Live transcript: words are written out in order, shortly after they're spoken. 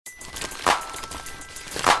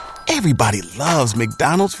Everybody loves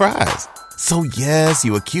McDonald's fries. So yes,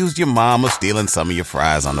 you accused your mom of stealing some of your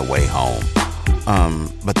fries on the way home.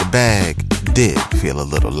 But the bag did feel a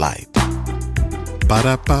little light.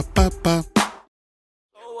 Ba-da-ba-ba-ba.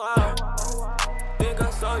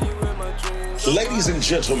 Ladies and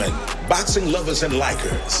gentlemen, boxing lovers and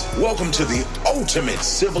likers, welcome to the ultimate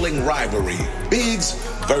sibling rivalry, Bigs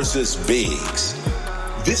versus Bigs.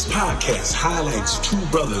 This podcast highlights two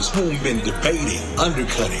brothers who've been debating,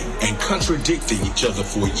 undercutting, and contradicting each other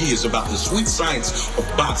for years about the sweet science of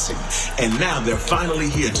boxing. And now they're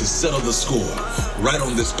finally here to settle the score right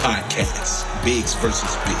on this podcast, Bigs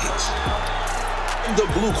versus Bigs. In the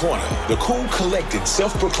blue corner, the cool, collected,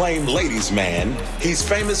 self-proclaimed ladies' man. He's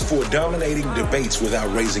famous for dominating debates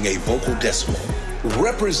without raising a vocal decimal.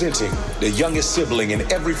 Representing the youngest sibling in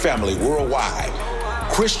every family worldwide,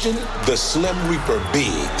 Christian the Slim Reaper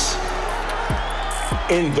Biggs.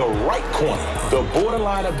 In the right corner, the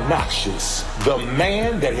borderline obnoxious, the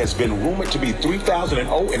man that has been rumored to be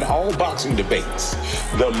 3,000-0 in all boxing debates,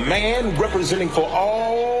 the man representing for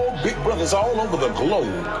all big brothers all over the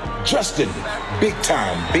globe, Justin Big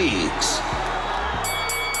Time Biggs.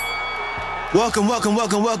 Welcome,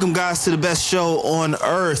 guys, to the best show on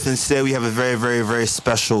earth. And today we have a very, very, very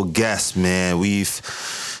special guest, man. We've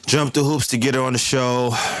jumped the hoops to get her on the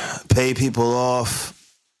show, paid people off,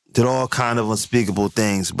 did all kind of unspeakable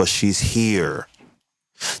things, but she's here.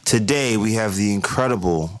 Today we have the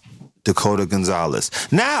incredible Dakota Gonzalez.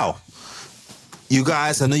 Now, you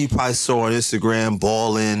guys, I know you probably saw on Instagram,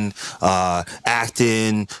 balling,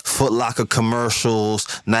 acting, Foot Locker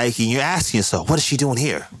commercials, Nike. And you're asking yourself, what is she doing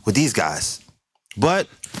here with these guys? But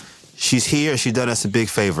she's here. She's done us a big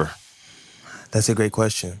favor. That's a great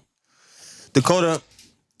question. Dakota,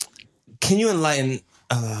 can you enlighten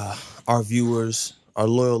our viewers, our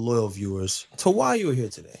loyal viewers, to why you were here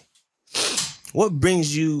today? What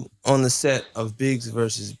brings you on the set of Bigs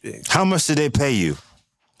versus Bigs? How much did they pay you?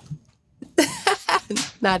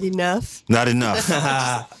 Not enough. Not enough.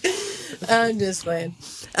 I'm just playing.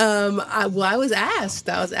 I was asked.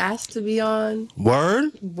 I was asked to be on.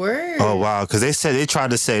 Word? Oh, wow. Because they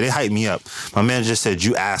hyped me up. My manager said,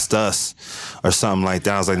 you asked us or something like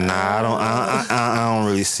that. I was like, nah, I don't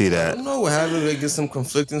really see that. I don't know what happened. They get some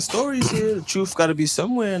conflicting stories here. The truth got to be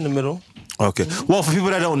somewhere in the middle. Okay. Well, for people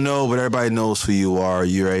that don't know, but everybody knows who you are,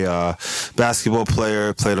 you're a basketball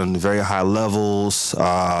player, played on very high levels.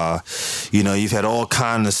 You've had all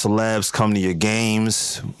kinds of celebs come to your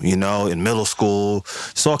games, in middle school.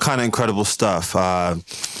 It's all kind of incredible stuff.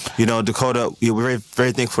 Dakota, we're very,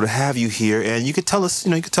 very thankful to have you here. And you could tell us,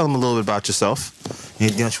 you could tell them a little bit about yourself.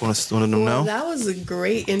 Anything else you want to let them know? That was a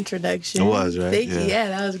great introduction. It was, right? Thank you. Yeah,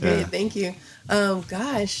 that was great. Yeah. Thank you.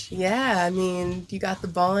 I mean, you got the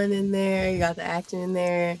balling in there, you got the acting in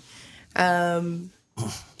there.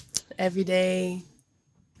 Everyday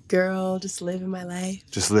girl, just living my life.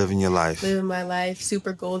 Just living your life. Living my life,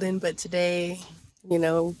 super golden, but today,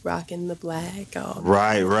 rocking the black.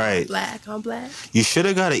 Right. Black on black. You should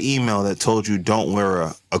have got an email that told you don't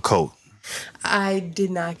wear a coat. I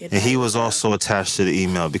did not get that. And he was also attached to the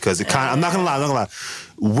email because I'm not gonna lie.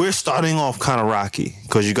 We're starting off kind of rocky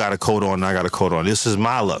because you got a coat on and I got a coat on. This is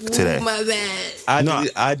my luck today. Ooh, my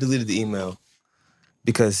bad. I deleted the email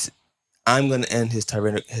because I'm going to end his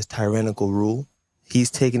tyrannical rule.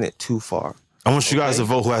 He's taking it too far. I want you guys to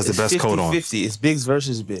vote who has the best coat on. 50-50. It's Bigs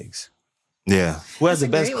versus Bigs. Yeah. Who has the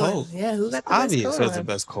best coat? Yeah, who got the Obvious best who coat? has the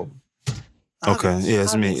best coat. Okay. Yeah,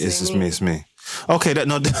 it's me. It's me. Okay,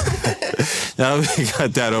 now we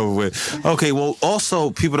got that over with. Okay, well,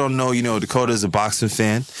 also, people don't know, Dakota is a boxing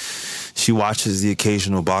fan. She watches the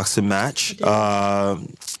occasional boxing match. I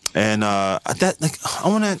want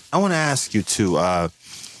to ask you, too.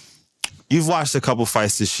 You've watched a couple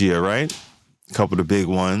fights this year, right? A couple of the big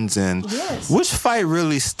ones. And yes. Which fight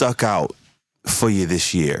really stuck out for you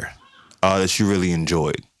this year that you really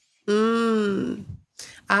enjoyed?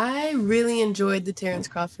 I really enjoyed the Terrence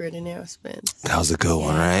Crawford and Errol Spence. That was a good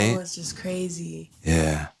one, right? That was just crazy.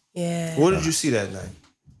 Yeah. Yeah. What did you see that night?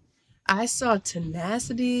 I saw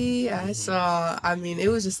tenacity. It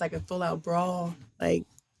was just like a full-out brawl. Like,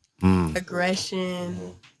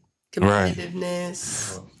 aggression,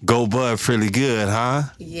 competitiveness. Right. Go Bud pretty good, huh?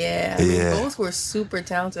 Yeah. Both were super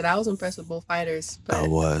talented. I was impressed with both fighters. But I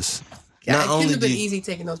was. It couldn't have been easy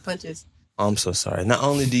taking those punches. I'm so sorry. Not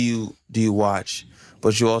only do you watch,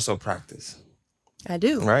 but you also practice. I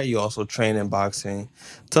do. Right? You also train in boxing.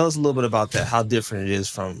 Tell us a little bit about that, how different it is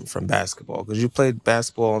from basketball. Because you played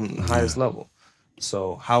basketball on the highest level.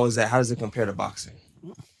 So how is that? How does it compare to boxing?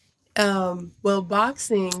 Well,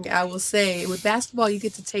 boxing, I will say, with basketball, you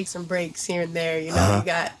get to take some breaks here and there. You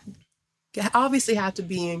got obviously have to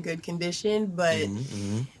be in good condition, but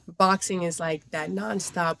boxing is like that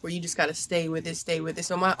nonstop where you just got to stay with it.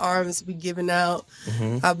 So my arms be giving out.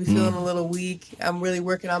 I'll be feeling a little weak. I'm really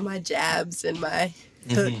working on my jabs and my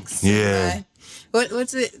hooks. Yeah.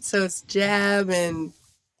 What's it? So it's jab and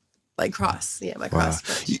like cross. Yeah, my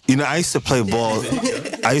cross. You know, I used to play ball.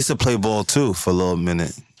 I used to play ball too for a little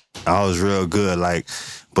minute. I was real good, like,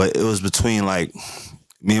 but it was between like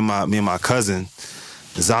me and my cousin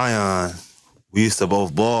Zion. We used to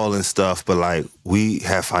both ball and stuff, but like we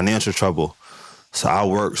had financial trouble, so I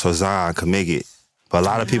worked so Zion could make it. But a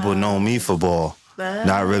lot of people know me for ball,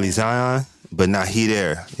 not really Zion, but not he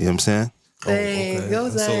there. You know what I'm saying? Hey, go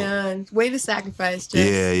Zion. Way to sacrifice,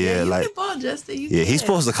 Justin. Yeah, You like can ball, Justin. he's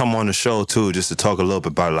supposed to come on the show too, just to talk a little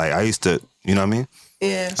bit about it. Like I used to, you know what I mean?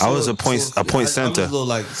 Yeah. I was a point center. I'm just a little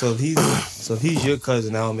like, so if he's your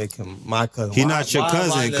cousin, I'll make him my cousin. He's not your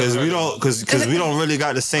cousin because we don't really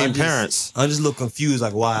got the same parents. I'm just a little confused,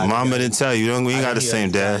 like why? Mama didn't tell you. We ain't got the same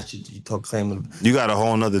dad. You talk same. You got a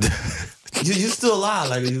whole nother dad. You still alive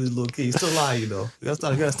like you was a little kid. You still alive, you know. You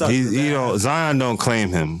gotta start. Zion don't claim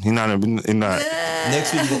him. He not.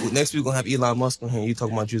 Next week we're gonna have Elon Musk on here. You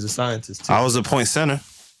talking about you as a scientist too. I was a point center.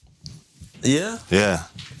 Yeah. Yeah.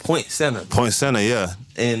 Point center. Point center. Yeah.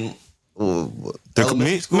 And I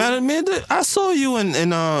saw you in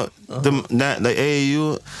the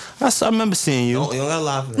AAU. I remember seeing you. You don't gotta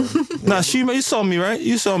laugh. Nah, you saw me, right?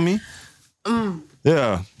 You saw me.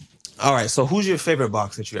 Yeah. All right. So who's your favorite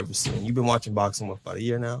boxer that you ever seen? You've been watching boxing for about a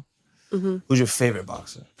year now. Who's your favorite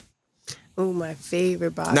boxer? Oh, my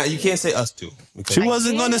favorite boxer. Now you can't say us two. She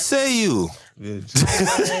wasn't gonna say you. He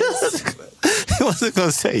wasn't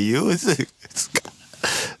gonna say you.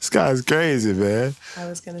 This guy's crazy, man. I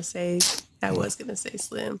was gonna say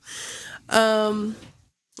Slim.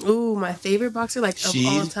 My favorite boxer, like of all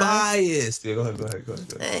time. She's biased. Yeah, go ahead.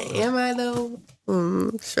 Am I though?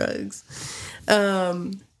 Shrugs.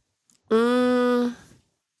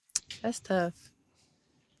 That's tough.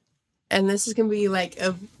 And this is gonna be like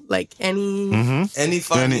any any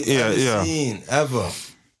fight ever seen ever.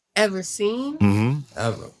 Ever seen?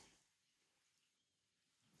 Ever.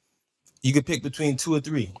 You could pick between 2 or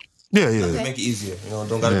 3. Yeah. Okay. Make it easier. You know,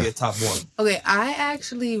 don't gotta be a top one. Okay, I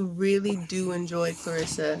actually really do enjoy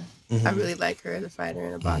Clarissa. I really like her as a fighter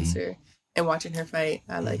and a boxer. And watching her fight,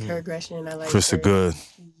 I like her aggression. I like Clarissa good.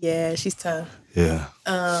 Yeah, she's tough. Yeah.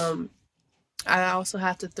 I also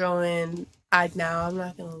have to throw in. I'm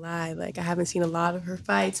not gonna lie. Like I haven't seen a lot of her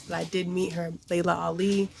fights, but I did meet her. Layla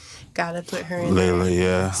Ali. Gotta put her in. Layla, there.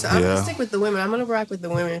 yeah. So I'm gonna stick with the women. I'm gonna rock with the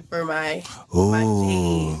women for my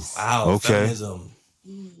faves. Wow. Okay. Feminism.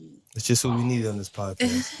 It's just what we needed on this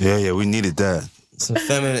podcast. Yeah. We needed that. Some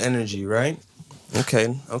feminine energy, right?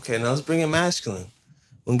 Okay. Now let's bring in masculine.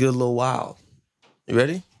 We'll get a little wild. You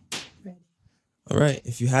ready? Ready. All right.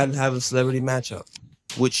 If you had to have a celebrity matchup,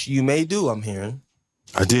 which you may do, I'm hearing.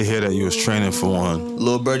 I did hear that you was training for one.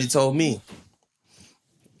 Lil Birdie told me.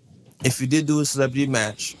 If you did do a celebrity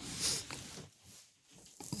match,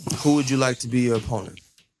 who would you like to be your opponent?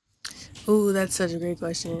 Ooh, that's such a great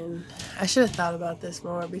question. I should have thought about this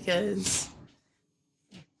more because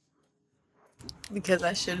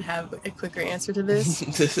I should have a quicker answer to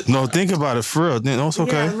this. No, think about it for real. No, it's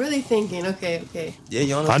okay. Yeah, I'm really thinking. Okay. Yeah,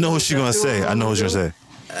 you I know what she's gonna say.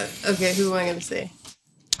 Okay, who am I gonna say?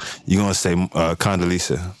 You're gonna say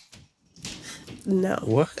Condoleezza. No.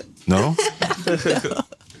 What? No?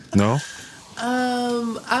 No?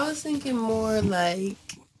 I was thinking more like.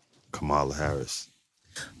 Kamala Harris.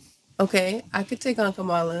 Okay, I could take on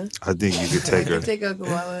Kamala. I think you could take I her. could take on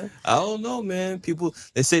Kamala. I don't know, man.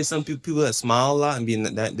 They say some people that smile a lot and being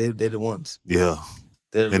that they're the ones. Yeah.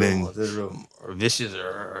 They're the real ones. They're the real, or vicious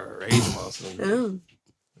or hate monsters.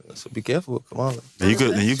 So be careful with Kamala. And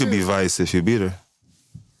you could be vice if you beat her.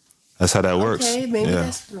 That's how that works. Okay, maybe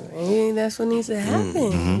that's what needs to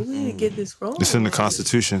happen. We need to get this wrong. It's in the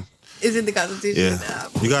Constitution. It's in the Constitution. Yeah.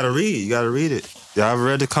 You gotta read it. Y'all ever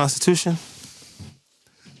read the Constitution?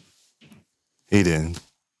 He didn't.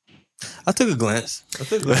 I took a glance. I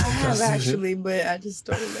have actually, but I just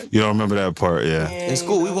don't remember. You don't remember that part, yeah. In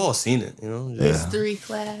school, we've all seen it, you know. History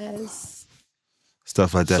class.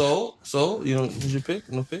 Stuff like that. So you know, who's your pick?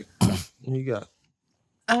 No pick. Who you got?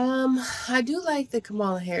 I do like the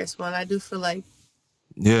Kamala Harris one. I do feel like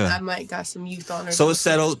I might got some youth on her. So it's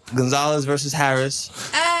settled. Gonzalez versus Harris.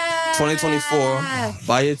 2024.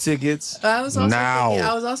 Buy your tickets. I was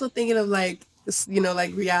also thinking of like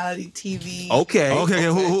reality TV. Okay.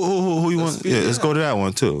 Who you want? Yeah, let's go to that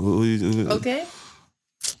one too. Who Okay.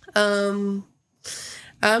 I'm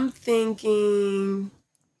thinking.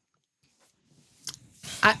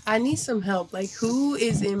 I need some help. Like, who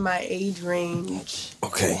is in my age range?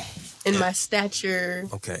 Okay. In my stature?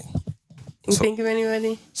 Okay. You think of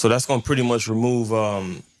anybody? So that's gonna pretty much remove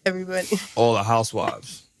Everybody. all the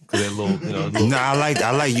housewives. Cause they're little. Nah,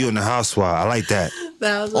 I like you and the housewife. I like that.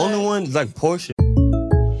 That was Only one is like Portia.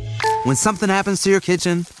 When something happens to your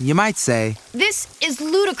kitchen, you might say, "This is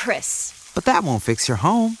ludicrous." but that won't fix your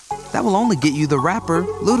home. That will only get you the rapper,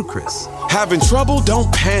 Ludacris. Having trouble?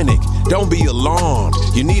 Don't panic. Don't be alarmed.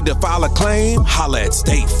 You need to file a claim? Holla at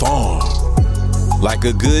State Farm. Like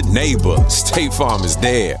a good neighbor, State Farm is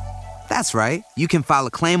there. That's right. You can file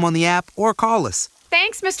a claim on the app or call us.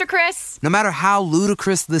 Thanks, Mr. Chris. No matter how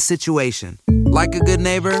ludicrous the situation, like a good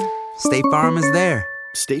neighbor, State Farm is there.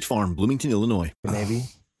 State Farm, Bloomington, Illinois. Maybe.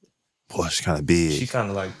 Boy, she's kind of big. She's kind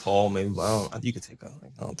of like tall, maybe, but you could take her.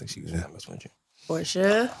 Like, I don't think she was that much with you.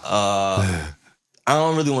 Portia. I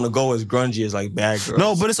don't really want to go as grungy as like Bad Girls.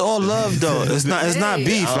 No, but it's all love though. It's not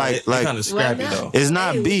beef. Like kind of scrappy though. It's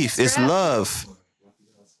not beef. It's love.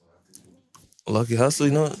 Lucky Hustler,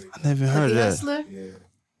 you know what? I never heard Lucky that. Hustler?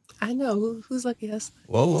 I know. Who's Lucky Hustler?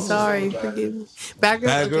 Whoa. Sorry, forgive me. Bad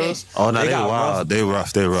Girls? Bad Okay. Girls? Oh no, they got wild. They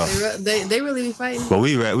rough. They really be fighting? But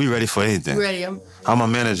we ready for anything. Ready. I'm a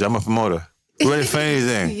manager. I'm a promoter. We ready for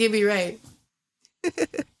anything. You be right.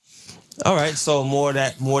 All right, so more of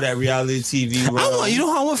that reality TV. You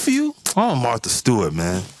know how I want for you? I want Martha Stewart,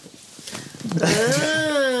 man.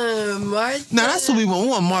 Martha. Nah, that's what we want. We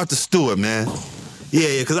want Martha Stewart, man.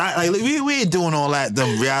 Yeah, because we ain't doing all that,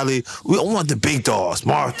 them reality. We want the big dogs.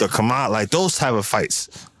 Martha, come on. Like, those type of fights.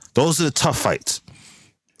 Those are the tough fights.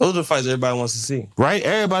 Those are the fights everybody wants to see. Right?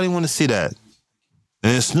 Everybody want to see that.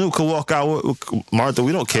 And then Snoop could walk out with Martha.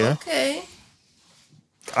 We don't care. Okay.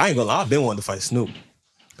 I ain't gonna lie, I've been wanting to fight Snoop.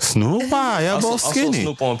 Snoop? Why? Y'all both I saw skinny.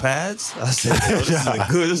 Snoop on pads. I said,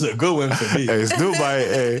 this is a good win for me. Hey, Snoop,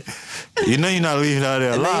 hey, you know you're not leaving out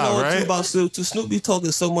there And then, alive, right? About Snoop, too. Snoop be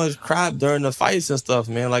talking so much crap during the fights and stuff,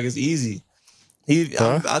 man. Like, it's easy.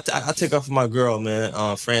 I take up for my girl,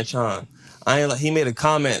 man, Fran Chan. He made a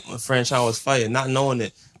comment when Fran Chan was fighting, not knowing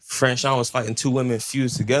that Fran Chan was fighting two women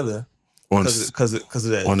fused together. Because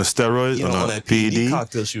of that. On the steroids? On On that the PED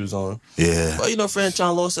cocktail she was on. Yeah. But, Fran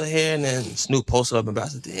Chan lost her hair, and then Snoop posted up and back. I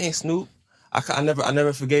said, dang, Snoop. I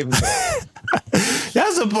never forgave him.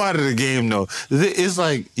 That's a part of the game, though. It's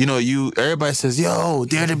like, everybody says, yo,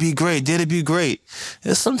 dare to be great.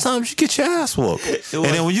 And sometimes you get your ass whooped. And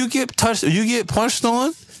then when you get punched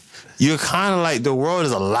on, you're kind of like the world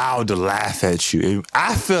is allowed to laugh at you.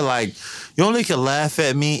 I feel like you only can laugh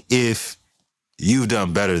at me if you've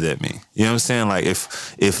done better than me. You know what I'm saying? Like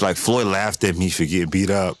if like Floyd laughed at me for getting beat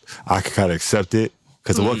up, I could kind of accept it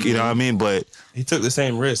because of what, you know what I mean? But he took the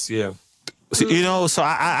same risk, yeah. So, so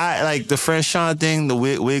I like the Fran Chan thing, the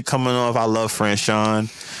wig coming off. I love Fran Chan.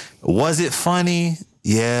 Was it funny?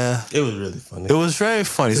 Yeah. It was really funny. It was very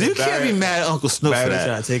funny. So you can't be mad at Uncle Snoop for that.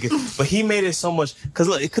 Trying to take it. But he made it so much, because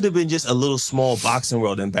look, it could have been just a little small boxing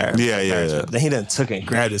world embarrassment. Yeah. Then he done took it and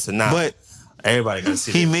grabbed it, so now But everybody got to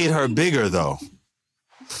see he it. made her bigger, though.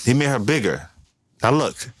 He made her bigger. Now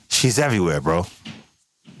look, she's everywhere, bro.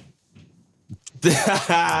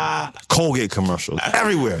 Colgate commercials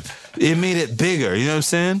everywhere. It made it bigger. You know what I'm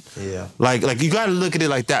saying? Yeah. Like you got to look at it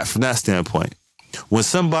like that from that standpoint. When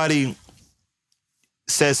somebody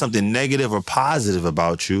says something negative or positive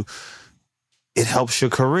about you, it helps your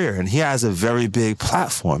career, and he has a very big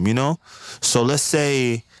platform. So let's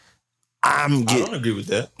say I don't agree with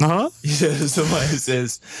that. Huh? You said somebody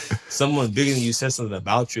says someone bigger than you says something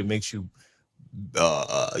about you, it makes you.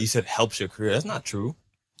 You said helps your career. That's not true.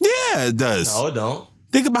 Yeah, it does. No, it don't.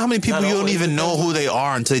 Think about how many people Not you don't always. even know who they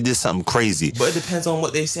are until they did something crazy. But it depends on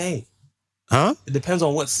what they say. Huh? It depends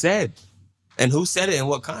on what's said and who said it in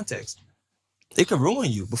what context. It could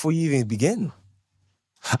ruin you before you even begin.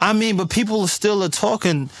 I mean, but people still are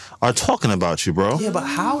talking about you, bro. Yeah, but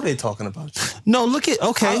how are they talking about you? No, look at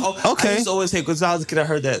okay. I used to always say, because I was a kid, I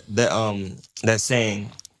heard that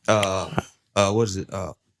saying, what is it?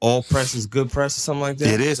 All press is good press or something like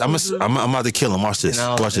that. It is. I'm about to kill him. Watch this.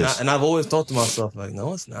 Watch this. And I've always thought to myself, like,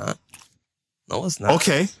 no, it's not. No, it's not.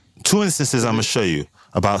 Okay. 2 instances I'm gonna show you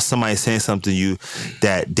about somebody saying something to you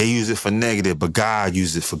that they use it for negative, but God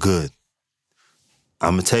used it for good.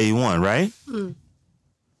 I'm gonna tell you one, right?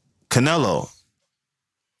 Canelo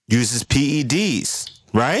uses PEDs,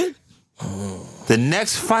 right? The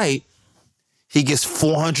next fight, he gets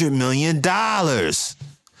 $400 million.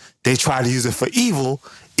 They tried to use it for evil.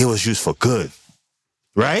 It was used for good.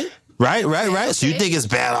 Right? Right. So you think it's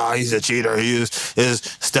bad? Oh, he's a cheater. He used his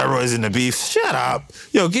steroids in the beef. Shut up.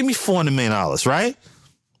 Yo, give me $400 million, right?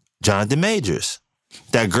 Jonathan Majors.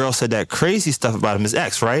 That girl said that crazy stuff about him, his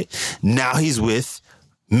ex, right? Now he's with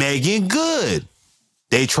Megan good.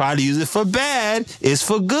 They try to use it for bad. It's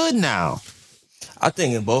for good now. I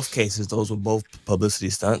think in both cases, those were both publicity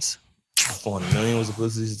stunts. $400 million was a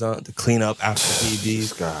publicity stunt. The cleanup after the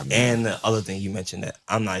PEDs, and the other thing you mentioned that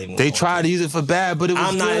I'm not even. They tried to use it for bad, but it was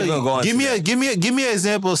I'm not good. even going. Give me an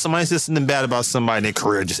example of somebody saying something bad about somebody and their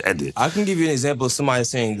career just ended. I can give you an example of somebody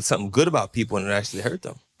saying something good about people and it actually hurt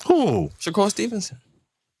them. Who? Shakur Stevenson.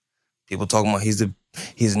 People talking about he's the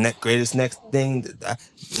greatest next thing,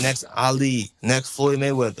 next Ali, next Floyd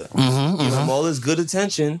Mayweather. Give him all this good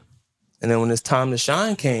attention, and then when it's time to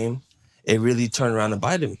shine came, it really turned around and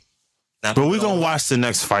bite him. Now, but we're going to watch the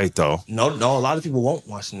next fight, though. No, a lot of people won't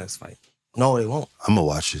watch the next fight. No, they won't. I'm going to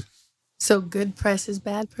watch it. So good press is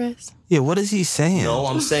bad press? Yeah, what is he saying? No,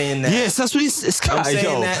 I'm saying that. Yes, that's what he's saying. I'm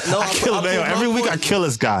saying that. No, I kill him. Every week I kill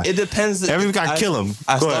this guy. It depends. Every week I kill him.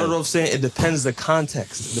 I started off saying it depends the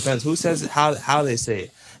context. It depends who says it, how they say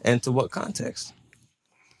it, and to what context.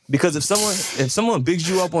 Because if someone bigs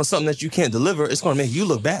you up on something that you can't deliver, it's going to make you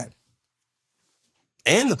look bad.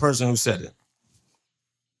 And the person who said it.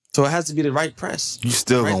 So it has to be the right press. You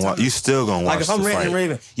still gonna watch. You still gonna watch. Like if I'm ranting and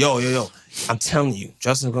raving, yo, I'm telling you,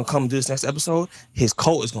 Justin's gonna come and do this next episode. His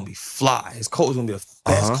coat is gonna be fly. His coat is gonna be the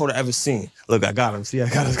best coat I've ever seen. Look, I got him. See, I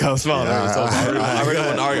got him smiling. I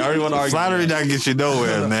already want to argue. Flattery not get you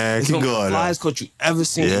nowhere, man. Keep going. Flyest coat you ever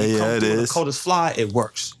seen. Yeah, it is. The coat is fly. It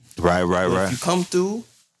works. Right. If you come through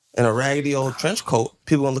in a raggedy old trench coat,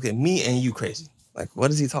 people gonna look at me and you crazy. Like,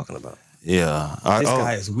 what is he talking about? Yeah. This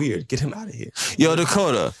guy is weird. Get him out of here. Yo,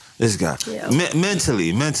 Dakota, this guy. Yeah.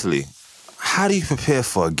 Mentally, how do you prepare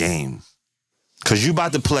for a game? Because you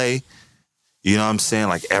about to play, you know what I'm saying?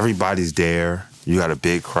 Like, everybody's there. You got a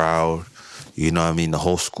big crowd. You know what I mean? The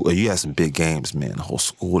whole school. You had some big games, man. The whole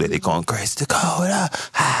school, they going crazy. Dakota.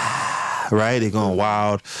 Right? They going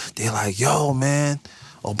wild. They're like, yo, man,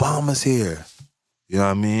 Obama's here. You know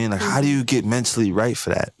what I mean? Like, how do you get mentally right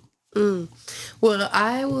for that? Well,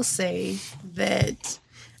 I will say that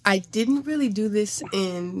I didn't really do this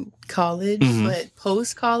in college, but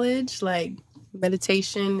post-college, like,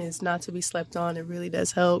 meditation is not to be slept on. It really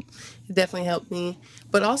does help. It definitely helped me.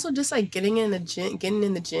 But also just, like, getting in the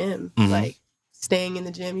gym, like, staying in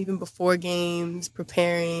the gym even before games,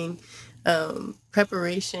 preparing,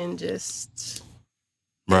 preparation just...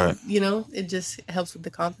 Right. You know, it just helps with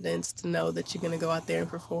the confidence to know that you're going to go out there and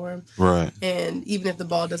perform. Right. And even if the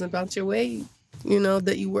ball doesn't bounce your way, you know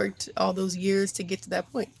that you worked all those years to get to that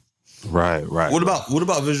point. Right. What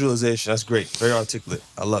about visualization? That's great. Very articulate.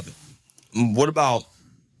 I love it. What about,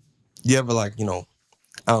 you ever I don't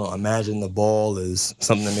know, imagine the ball is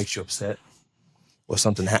something that makes you upset? Or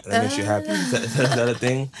something that makes you happy? Is that a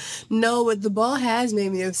thing? No, but the ball has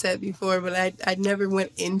made me upset before, but I never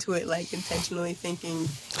went into it like intentionally thinking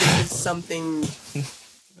this is something,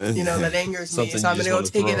 that angers me. So I'm going to go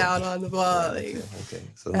take it out on the ball. Okay.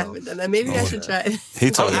 So I haven't done that. Maybe I should try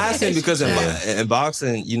it. I'm asking because in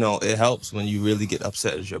boxing, it helps when you really get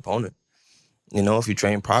upset at your opponent. If you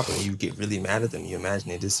train properly, you get really mad at them. You imagine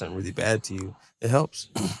they did something really bad to you. It helps.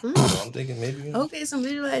 So I'm thinking maybe. Okay, some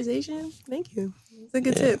visualization. Thank you. It's a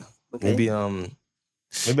good tip. Okay. Maybe I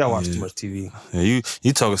watch too much TV. Yeah,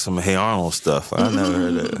 you talking some Hey Arnold stuff. I never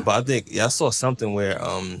heard that. But I think I saw something where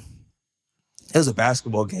it was a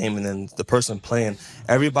basketball game, and then the person playing,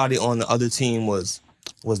 everybody on the other team was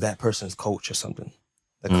that person's coach or something.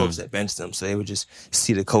 The coach that benched them, so they would just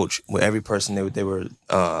see the coach with every person they were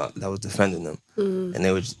that was defending them, and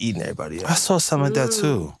they were just eating everybody else. I saw something like that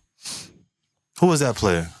too. Who was that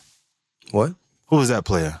player? What? Who was that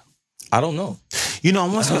player? I don't know.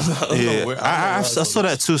 I saw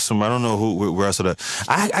that too somewhere. I don't know where I saw that.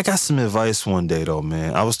 I got some advice one day though,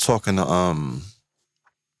 man. I was talking to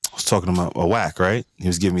my whack, right? He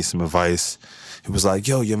was giving me some advice. He was like,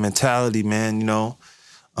 "Yo, your mentality, man.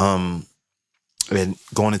 And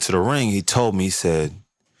going into the ring, he told me, he said,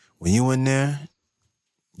 when you in there,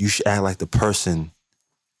 you should act like the person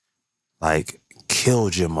like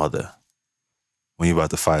killed your mother when you about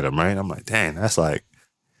to fight him, right?" I'm like, dang, that's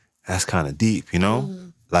kind of deep,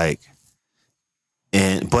 But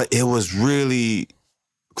it was really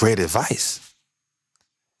great advice.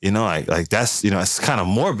 Like that's, it's kind of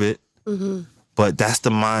morbid, but that's the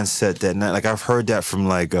mindset that, I've heard that from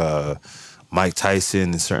Mike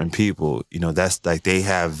Tyson and certain people, that's like they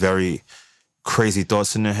have very crazy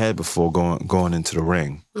thoughts in their head before going into the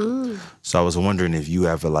ring. So I was wondering if you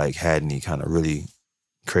ever had any kind of really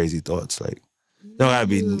crazy thoughts, don't gotta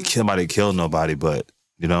be somebody kill nobody, but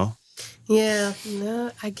Yeah,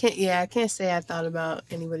 no, I can't say I thought about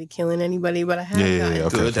anybody killing anybody, but I have gotten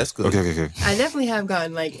okay. Good, that's good. Okay. I definitely have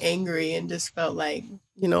gotten angry and just felt like,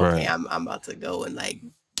 okay, I'm about to go and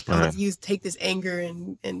I'm going to take this anger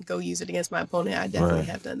and go use it against my opponent. I definitely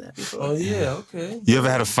have done that before. Oh, yeah, okay. You ever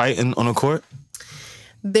had a fight on the court?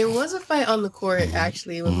 There was a fight on the court,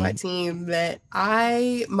 actually, with my team that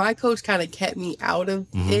my coach kind of kept me out of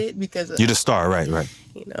it because... You're the star, right.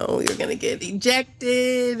 You know, we were going to get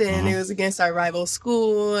ejected, and it was against our rival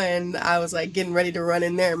school, and I was, like, getting ready to run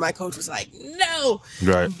in there, and my coach was like, no!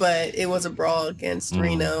 Right. But it was a brawl against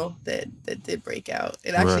Reno that did break out.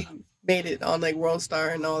 It actually made it on, like, World Star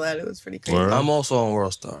and all that. It was pretty crazy. I'm also on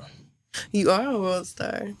World Star. You are a World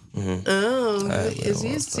Star. Oh, is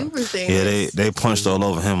he a super famous? Yeah, they punched all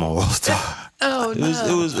over him on World Star. Oh, no.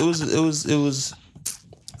 It was.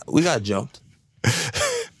 We got jumped,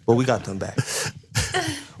 but we got them back.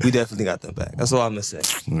 We definitely got them back. That's all I'm gonna say.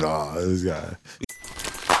 Nah, this guy.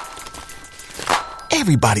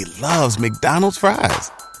 Everybody loves McDonald's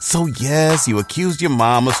fries. So yes, you accused your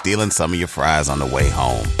mom of stealing some of your fries on the way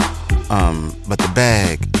home. But the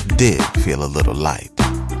bag did feel a little light.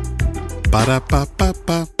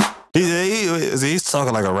 Ba-da-ba-ba-ba. He's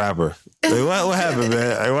talking like a rapper. Like, what happened,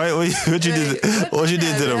 man? Like, what you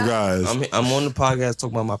did to them guys? I'm on the podcast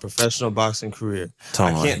talking about my professional boxing career.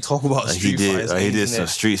 I can't talk about street fights. He did some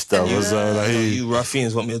street stuff. You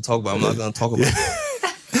ruffians want me to talk about. I'm not gonna talk about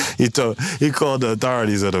it. He called the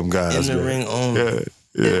authorities of them guys. In the ring only.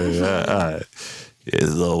 Yeah, all right.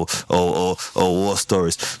 It's war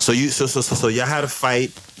stories. So y'all had a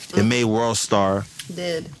fight. It made World Star.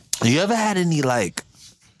 Did. You ever had any, like,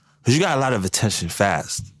 because you got a lot of attention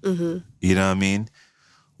fast. Mm-hmm. You know what I mean?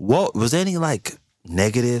 What was there any, like,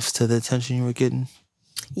 negatives to the attention you were getting?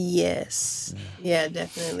 Yes. Yeah,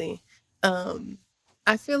 definitely.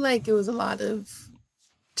 I feel like it was a lot of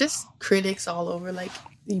just critics all over. Like,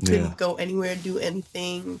 you couldn't go anywhere, do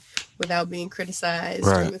anything without being criticized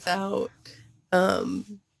or without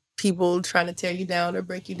people trying to tear you down or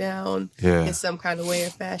break you down in some kind of way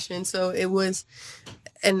or fashion. So it was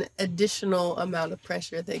an additional amount of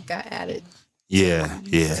pressure that got added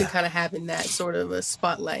to kind of having that sort of a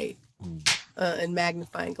spotlight and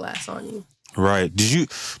magnifying glass on you. Right. Do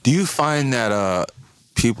you find that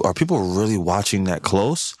people really watching that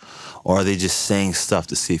close, or are they just saying stuff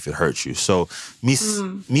to see if it hurts you? So me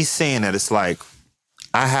saying that, it's like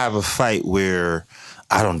I have a fight where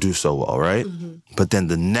I don't do so well, right? Mm-hmm. But then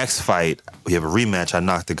the next fight, we have a rematch, I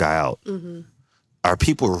knock the guy out. Mm-hmm. Are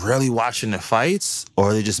people really watching the fights, or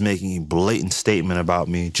are they just making a blatant statement about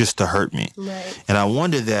me just to hurt me? Right. And I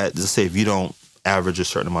wonder that, let's say if you don't average a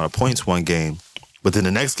certain amount of points one game, but then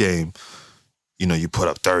the next game, you know, you put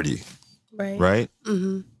up 30. Right?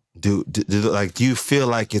 Mm-hmm. Do you feel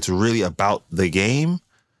like it's really about the game,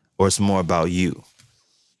 or it's more about you?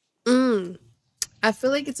 I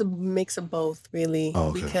feel like it's a mix of both, really,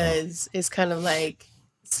 because it's kind of like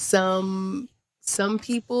some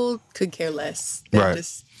people could care less.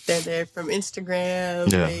 They're there from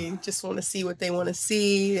Instagram. Yeah. They just want to see what they want to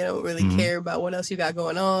see. They don't really care about what else you got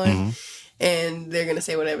going on. And they're going to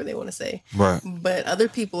say whatever they want to say. Right. But other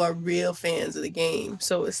people are real fans of the game.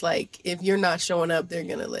 So it's like, if you're not showing up, they're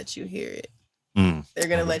going to let you hear it. They're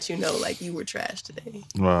going to let you know, like, you were trash today.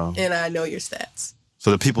 Wow. And I know your stats. So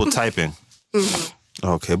the people typing.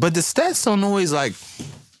 Okay. But the stats don't always, like,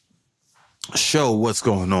 show what's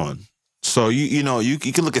going on. So, you know, you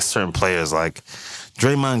can look at certain players, like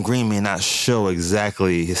Draymond Green may not show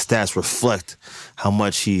exactly, his stats reflect how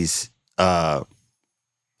much he's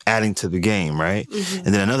adding to the game, right?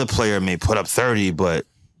 And then another player may put up 30, but,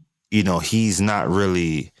 you know, he's not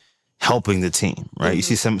really helping the team, right? You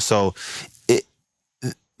see so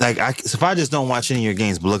if I just don't watch any of your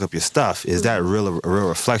games but look up your stuff, is that a real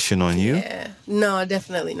reflection on you? Yeah. No,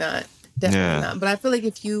 definitely not. Definitely not. But I feel like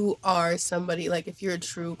if you are somebody, like if you're a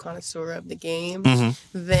true connoisseur of the game,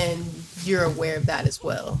 then you're aware of that as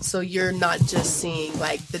well. So you're not just seeing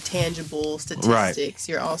like the tangible statistics.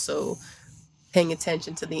 You're also paying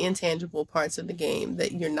attention to the intangible parts of the game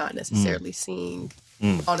that you're not necessarily seeing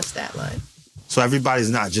on a stat line. So everybody's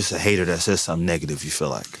not just a hater that says something negative, you feel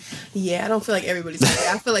like? Yeah, I don't feel like everybody's like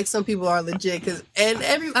that. I feel like some people are legit.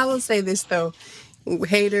 I will say this, though.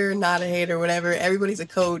 Hater, not a hater, whatever. Everybody's a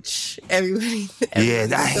coach. Everybody's I hate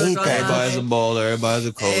that. Everybody's a baller. Everybody's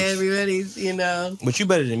a coach. Everybody's, you know. But you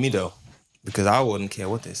better than me, though. Because I wouldn't care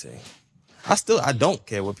what they say. I don't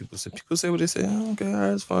care what people say. People say what they say. I don't care. All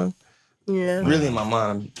right, it's fine. Yeah. Really, in my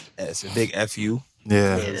mind, it's a big F you.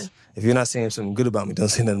 Yeah. If you're not saying something good about me, don't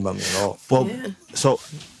say nothing about me at all. Well, so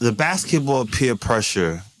the basketball peer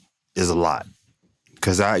pressure is a lot.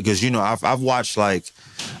 Because you know, I've watched, like,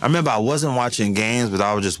 I remember I wasn't watching games, but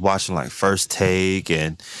I was just watching like First Take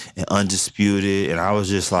and Undisputed, and I was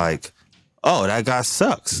just like, oh, that guy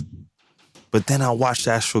sucks. But then I watch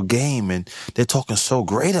the actual game, and they're talking so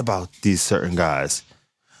great about these certain guys.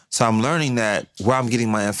 So I'm learning that where I'm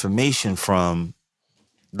getting my information from,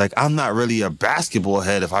 like, I'm not really a basketball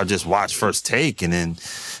head if I just watch First Take and then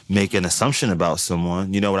make an assumption about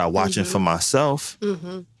someone, without watching for myself.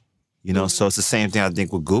 So it's the same thing I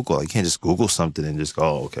think with Google. You can't just Google something and just go,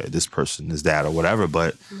 oh, okay, this person is that or whatever.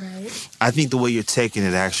 But I think the way you're taking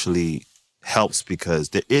it actually helps, because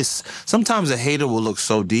there is sometimes a hater will look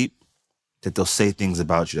so deep that they'll say things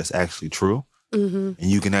about you that's actually true, and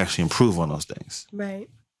you can actually improve on those things. Right.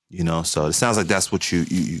 So it sounds like that's what you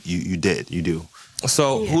do.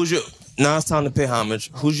 So now it's time to pay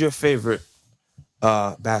homage. Who's your favorite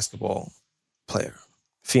basketball player,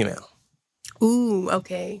 female? Ooh,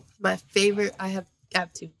 okay. My favorite, I have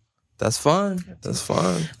two. That's fun. That's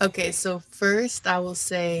fun. Okay, so first I will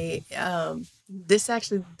say this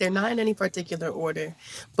actually, they're not in any particular order,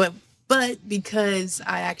 but because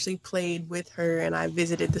I actually played with her and I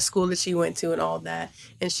visited the school that she went to and all that,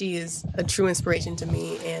 and she is a true inspiration to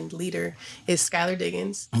me and leader, is Skylar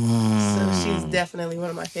Diggins. So she's definitely one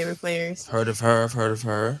of my favorite players. Heard of her. I've heard of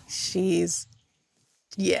her. She's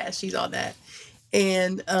all that.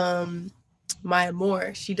 And Maya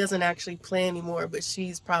Moore, she doesn't actually play anymore, but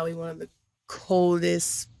she's probably one of the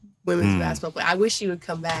coldest women's basketball players. I wish she would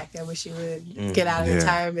come back. I wish she would get out of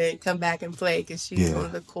retirement, come back and play, because she's one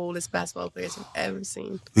of the coldest basketball players I've ever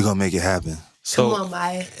seen. We're going to make it happen. So, come on,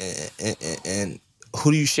 Maya. And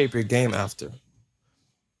who do you shape your game after?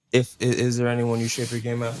 Is there anyone you shape your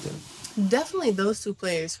game after? Definitely those two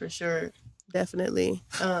players for sure. Definitely.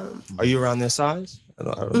 Are you around their size? I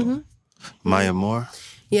don't know. Maya Moore?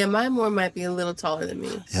 Yeah, Maya Moore might be a little taller than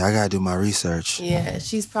me. Yeah, I got to do my research. Yeah,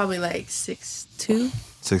 she's probably like 6'2".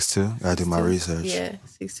 6'2"? Got to do my research. Yeah,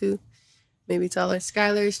 6'2". Maybe taller.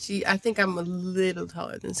 Skylar, I think I'm a little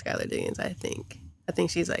taller than Skylar Diggins, I think. I think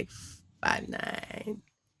she's like 5'9".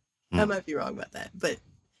 I might be wrong about that, but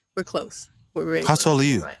we're close. We're really How close. tall are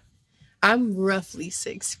you? I'm roughly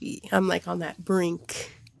 6 feet. I'm like on that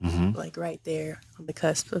brink. Like right there on the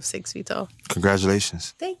cusp of 6 feet tall.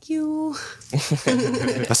 Congratulations. Thank you.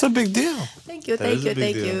 That's a big deal. Thank you.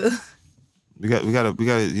 We got.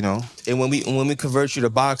 And when we convert you to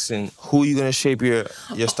boxing, who are you gonna shape your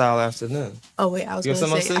style after then? Oh wait, I was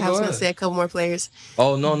gonna say a couple more players.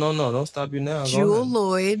 Oh no! Don't stop you now. Jewel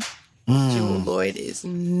Lloyd. Jewel Lloyd is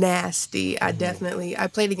nasty. I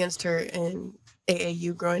played against her in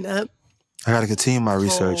AAU growing up. I gotta continue my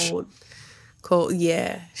research. Cold,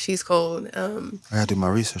 yeah, she's cold. I gotta do my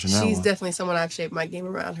research on that She's one. definitely someone I've shaped my game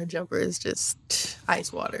around. Her jumper is just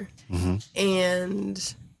ice water.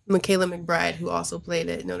 And Michaela McBride, who also played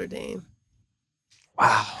at Notre Dame.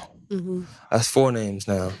 Wow, that's 4 names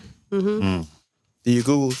now. Do you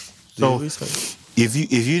Google? So, you research?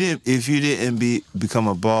 if you didn't become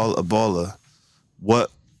a baller,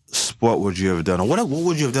 what sport would you have done, or what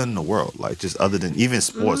would you have done in the world? Like, just other than even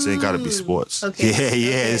sports, it ain't got to be sports. Okay.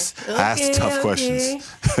 That's tough questions.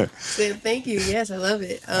 Thank you. Yes, I love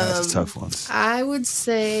it. That's tough ones. I would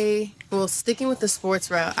say, well, sticking with the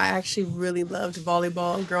sports route, I actually really loved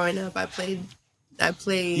volleyball growing up. I played.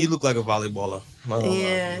 You look like a volleyballer.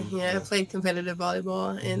 Yeah. I played competitive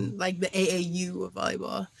volleyball and like the AAU of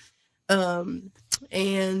volleyball.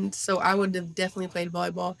 And so I would have definitely played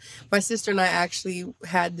volleyball. My sister and I actually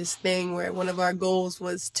had this thing where one of our goals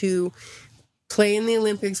was to play in the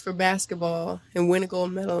Olympics for basketball and win a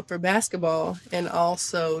gold medal for basketball, and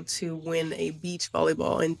also to win a beach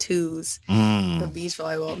volleyball in twos, a beach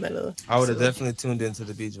volleyball medal. I would have definitely tuned into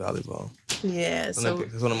the beach volleyball. Yeah,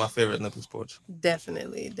 Olympics. It's one of my favorite Olympic sports.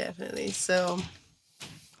 Definitely. So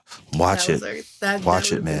watch it,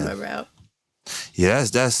 man. My route. Yeah,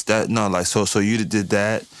 that's that. No, like so you did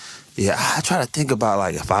that. Yeah, I try to think about,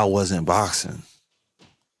 like, if I wasn't boxing,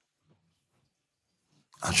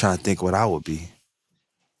 I'm trying to think what I would be.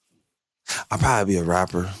 I'd probably be a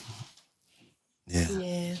rapper.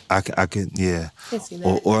 Yeah. I could. Yeah.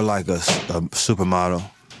 Or like a supermodel.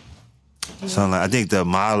 Something like, I think the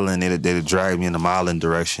modeling, they'd drag me in the modeling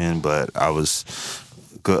direction, but I was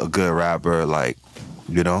a good rapper, like,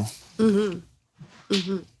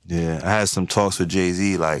 Yeah, I had some talks with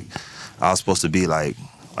Jay-Z, like, I was supposed to be like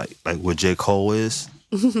what J. Cole is,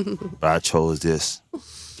 but I chose this,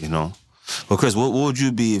 Well, Chris, what would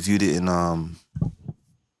you be if you didn't,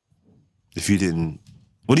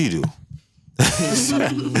 what do you do?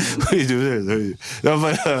 What do you do? No,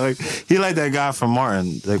 but, he like that guy from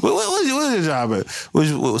Martin. Like, what's your job? What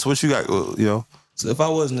you got, So if I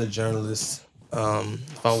wasn't a journalist,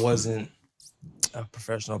 if I wasn't a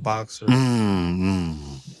professional boxer,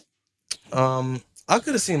 I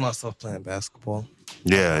could have seen myself playing basketball.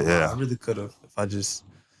 Yeah. I really could have if I just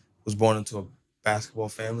was born into a basketball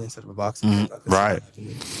family instead of a boxing family. Right.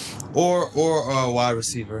 Or a wide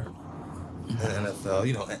receiver in the NFL.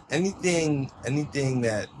 You know, anything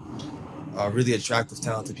that really attractive,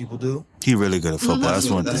 talented people do. He really good at football. That's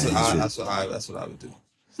one thing. That's what I would do.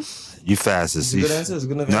 You fast as It's a good answer. It's a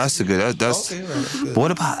good enough No, answer. that's a good. That's. Okay, right, that's good. But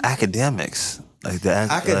what about academics? Like the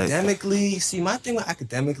Academically, see, my thing with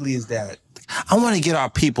academically is that I want to get our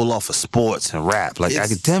people off of sports and rap. Like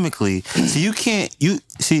academically, so you can't. You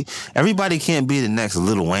see, everybody can't be the next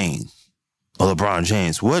Lil Wayne or LeBron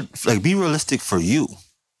James. What? Like, be realistic for you.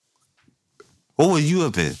 What would you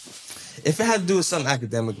have been? if it had to do with something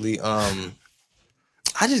academically, I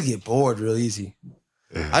just get bored real easy.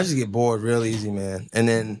 I just get bored real easy, man. And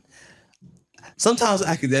then sometimes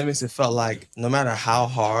academics, it felt like no matter how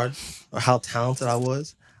hard or how talented I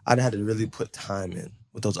was, I'd had to really put time in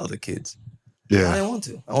with those other kids. Yeah. I didn't want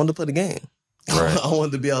to. I wanted to play the game. Right. I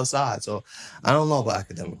wanted to be outside. So I don't know about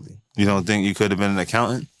academically. You don't think you could have been an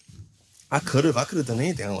accountant? I could have done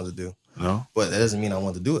anything I wanted to do. No. But that doesn't mean I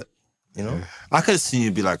want to do it. You know? I could have seen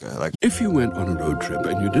you be like If you went on a road trip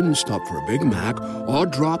and you didn't stop for a Big Mac or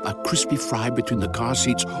drop a crispy fry between the car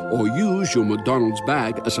seats or use your McDonald's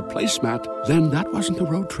bag as a placemat, then that wasn't a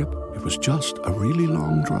road trip. It was just a really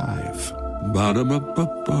long drive.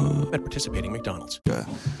 Ba-da-ba-ba-ba. At participating McDonald's.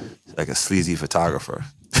 like a sleazy photographer.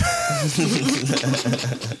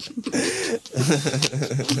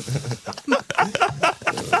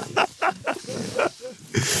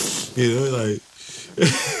 You know, like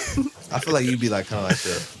I feel like you'd be like kind of like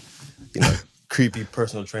the, creepy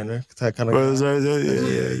personal trainer type kind of guy.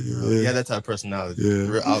 Yeah, that type of personality. Yeah.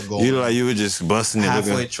 Real outgoing. You know, like you were just busting it.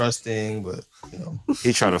 Halfway trusting, but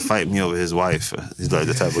he tried to fight me over his wife. He's like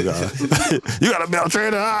the type of guy. You got a male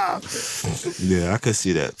trainer? Ah! Yeah, I could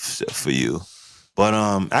see that for you. But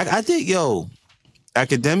I think,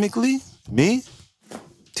 academically, me,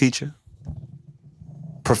 teacher,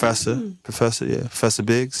 Professor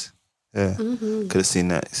Biggs. Yeah, could have seen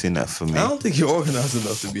that for me. I don't think you're organized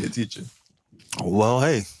enough to be a teacher. Well,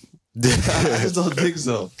 hey. I just don't think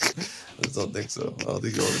so. I don't think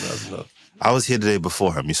you're organized enough. I was here the day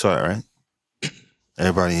before him. You saw that, right?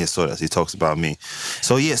 Everybody here saw that. He talks about me.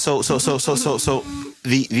 So yeah. So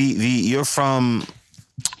the you're from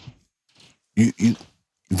you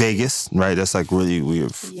Vegas, right? That's like really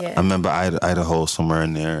weird. Yeah. I remember Idaho somewhere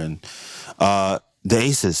in there, and the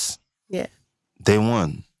Aces. Yeah. They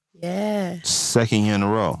won. Yeah. Second year in a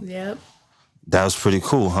row. Yep. That was pretty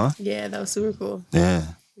cool, huh? Yeah, that was super cool. Yeah.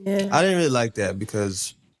 Yeah. I didn't really like that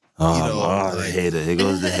because the hater. Here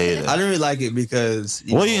goes the hater. I didn't really like it because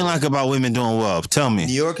what do you like about women doing well? Tell me.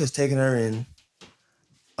 New York has taken her in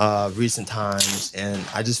recent times, and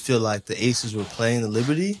I just feel like the Aces were playing the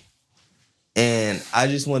Liberty, and I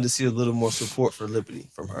just wanted to see a little more support for Liberty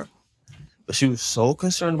from her. But she was so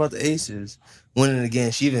concerned about the Aces winning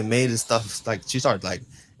again. She even made this stuff like she started like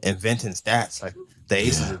inventing stats like the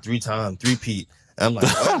Aces are 3-time three-peat. And I'm like,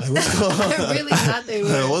 what? What's going on? I really thought they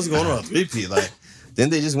were. What's going on? Three-peat? Like,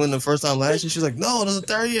 didn't they just win the first time last year? She's like, no, there's a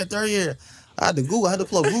third year. I had to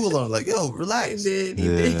plug Google on it. Like, yo, relax. He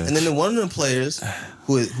did. And then one of them players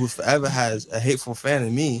who forever has a hateful fan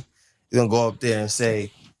in me is gonna go up there and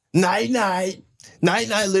say, night,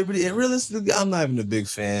 Liberty. And realistically, I'm not even a big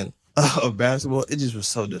fan of basketball. It just was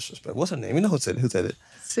so disrespectful. What's her name? You know who said it?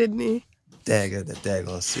 Sydney.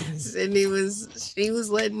 Daggone Sydney. She was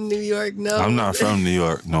letting New York know. I'm not from New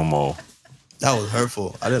York no more. That was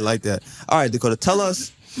hurtful. I didn't like that. All right, Dakota, tell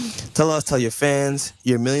your fans,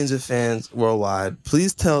 your millions of fans worldwide,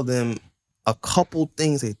 please tell them a couple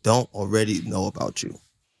things they don't already know about you.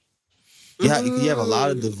 You have a lot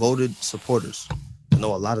of devoted supporters that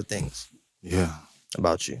know a lot of things. Yeah.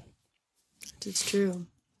 About you. It's true.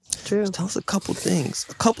 True. Just tell us a couple things.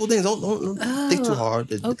 Don't think too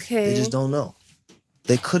hard. Okay. They just don't know.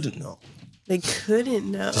 They couldn't know.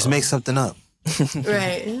 Just make something up.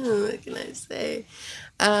 Right. What can I say?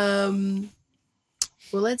 Well,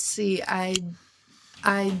 let's see. I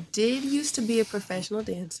did used to be a professional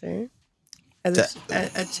dancer, as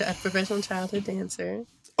a professional childhood dancer.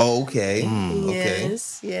 Oh, okay.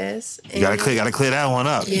 Yes. You gotta clear that one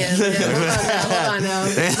up. Yeah. Hold on now.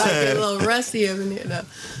 Might be a little rusty over here now.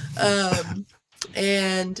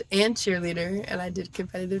 And cheerleader, and I did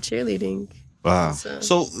competitive cheerleading. Wow.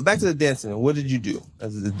 So back to the dancing. What did you do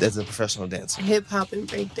as a professional dancer? Hip hop and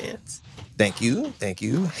break dance. Thank you.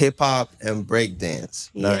 Hip hop and break dance.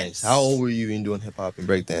 Nice. Yes. How old were you in doing hip hop and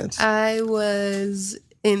break dance? I was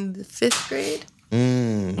in the 5th grade.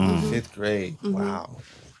 5th grade. Mm-hmm. Wow.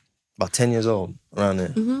 About 10 years old, around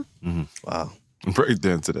there. Wow. Break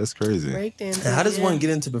dancer, that's crazy. Break dance. And how does one get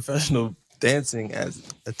into professional dancing as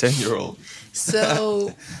a 10-year-old?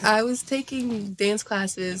 So I was taking dance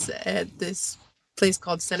classes at this place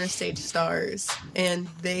called Center Stage Stars, and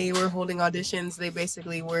they were holding auditions. They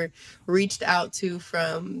basically were reached out to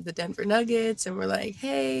from the Denver Nuggets and were like,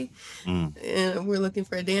 hey, and we're looking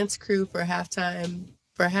for a dance crew for a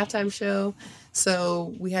halftime show.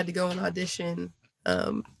 So we had to go and audition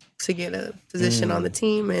to get a position on the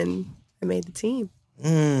team, and I made the team.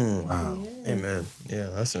 Wow. Yeah. Amen. Yeah,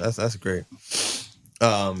 that's great.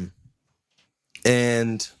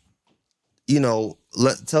 And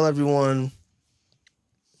tell everyone,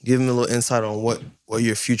 give them a little insight on what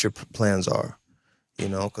your future plans are.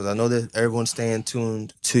 Because I know that everyone's staying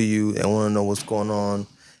tuned to you and want to know what's going on,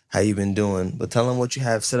 how you've been doing. But tell them what you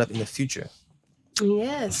have set up in the future.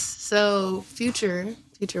 Yes. So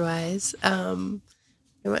future-wise, can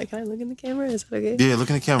I look in the camera? Is that okay? Yeah, look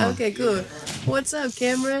in the camera. Okay, cool. What's up,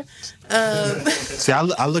 camera? See,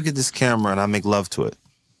 I look at this camera and I make love to it.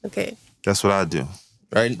 Okay. That's what I do.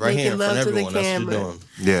 Right here in front of everyone. That's what you're doing.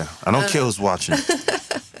 Yeah, I don't care who's watching.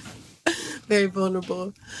 Very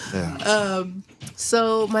vulnerable. Yeah.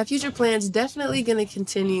 So my future plans definitely going to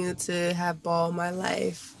continue to have ball in my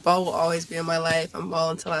life. Ball will always be in my life. I'm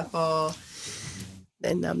ball until I fall.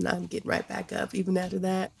 Then I'm getting right back up even after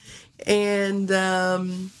that. And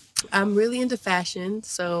I'm really into fashion,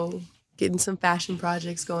 so getting some fashion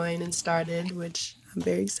projects going and started, which I'm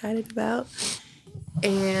very excited about.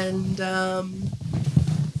 And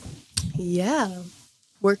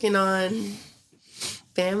working on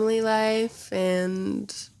family life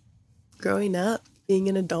and growing up, being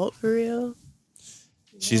an adult for real.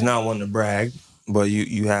 She's not one to brag, but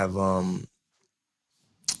you have a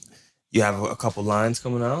couple lines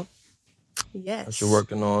coming out. Yes. That you're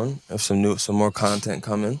working on. Have some more content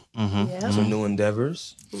coming. Yeah. Some new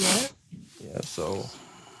endeavors. Yeah. Yeah. So,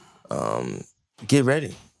 get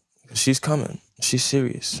ready. She's coming. She's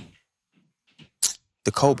serious.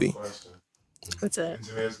 The Kobe. What's up?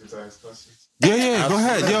 Engineers get to ask questions. Yeah. Go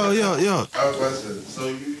ahead. Yo. I have a question. So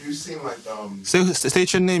you seem like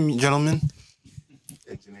State your name, gentlemen.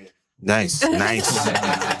 Engineer. Nice.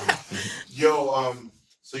 Yo,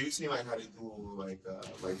 so you seem like how they do like the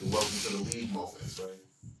welcome to the league moments, right?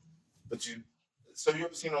 But you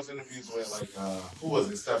ever seen those interviews where who was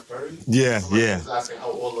it, Steph Curry? Yeah. Was asking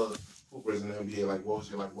how all the hoopers in the NBA, what was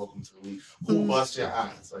your welcome to the league? Who bust your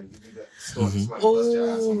ass? You do that story. Somebody bust your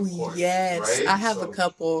ass on the court. Yes, right? I have a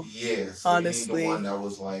couple. Yeah, so honestly. the one that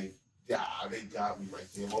was they got me right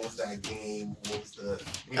there. What was that game? What was the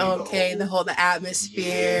the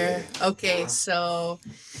atmosphere. Yeah. Okay, so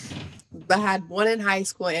I had one in high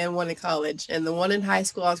school and one in college. And the one in high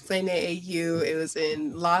school, I was playing at AU. It was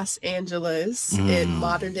in Los Angeles in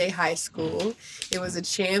modern day high school. It was a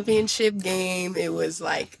championship game. It was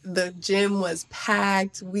the gym was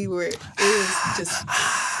packed. It was just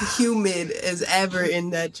humid as ever in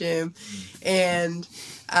that gym. And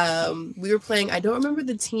we were playing, I don't remember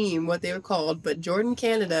the team, what they were called, but Jordan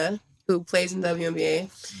Canada, who plays in WNBA,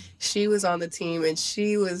 she was on the team and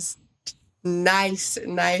she was nice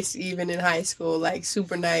even in high school,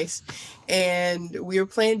 super nice. And we were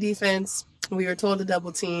playing defense. We were told to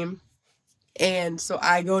double team. And so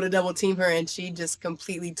I go to double team her and she just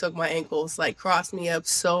completely took my ankles, crossed me up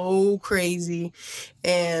so crazy.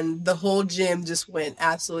 And the whole gym just went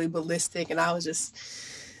absolutely ballistic. And I was just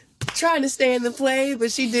trying to stay in the play,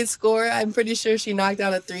 but she did score. I'm pretty sure she knocked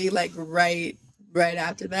out a 3 right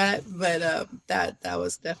after that. But that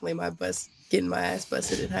was definitely my getting my ass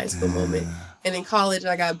busted in high school moment. And in college,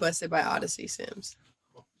 I got busted by Odyssey Sims.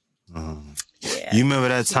 Yeah. You remember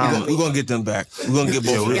that time? We're going to get them back. We're going to get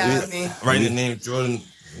both. Write the name, Jordan.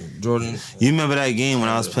 You remember that game when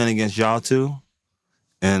I was playing against y'all two?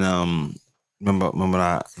 And remember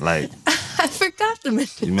I I forgot to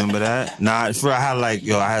mention. You remember that? Nah, I had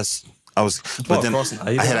but then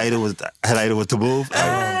I had Aida with the move.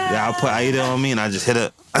 I put Aida on me and I just hit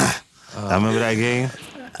it. I remember that game.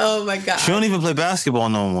 Oh my God. She don't even play basketball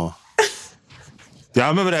no more. Y'all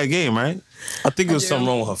remember that game, right? I think there was something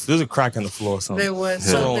wrong with her. There was a crack in the floor or something. There was.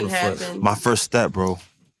 Something happened. My first step, bro.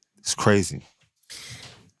 It's crazy.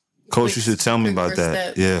 Coach used to tell me about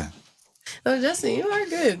that. Yeah. No, Justin, you are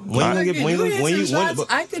good.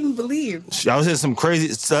 I couldn't believe. I was hitting some crazy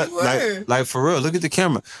stuff. Like for real. Look at the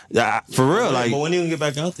camera. Yeah, for real. But when you gonna get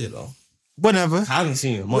back out there though? Whenever. I haven't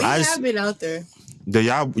seen you. We have been out there.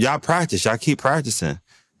 Y'all practice. Y'all keep practicing.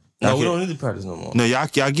 No, we don't need to practice no more. No, y'all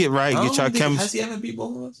get right. Get y'all chemistry. Has he ever beat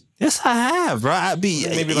both of us? Yes, I have, bro. I beat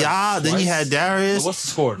y'all. Then you had Darius. So what's the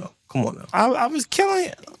score though? Come on now. I was killing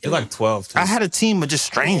it. It's 12. I had a team of just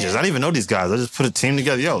strangers. I didn't even know these guys. I just put a team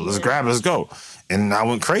together. Yo, let's grab it. Let's go. And I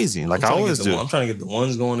went crazy, like I always do. I'm trying to get the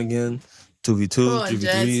ones going again. 2v2, Come on,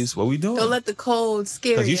 3v3s. What we doing? Don't let the cold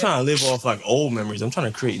scare Cause you. you trying to live off like old memories. I'm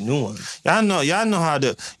trying to create new ones. Y'all know how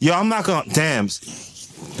to. Yo, I'm not gonna. Damn.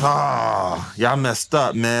 Y'all messed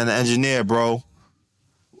up, man. The engineer, bro.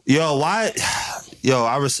 Yo, why? Yo,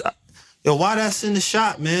 why that's in the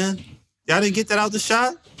shot, man? Y'all didn't get that out the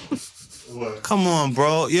shot? What? Come on,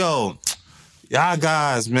 bro. Yo, y'all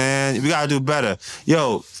guys, man, we gotta do better.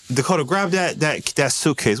 Yo, Dakota, grab that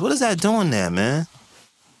suitcase. What is that doing there, man?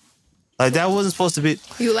 Like that wasn't supposed to be.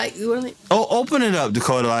 You really? Oh, open it up,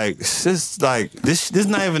 Dakota. Like this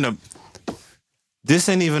not even a. This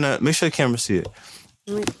ain't even a. Make sure the camera see it.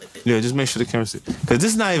 Yeah, just make sure the camera see it. Cause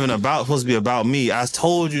this is not even supposed to be about me. I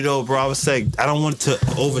told you though, bro. I was saying I don't want to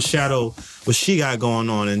overshadow what she got going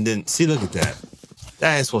on, and then see, look at that.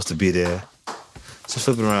 That ain't supposed to be there. So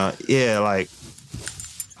flip it around. Yeah, like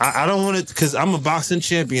I don't want to, cause I'm a boxing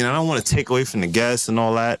champion. I don't want to take away from the guests and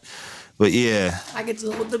all that. But yeah, I get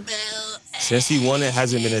to hold the bell. Since he won it,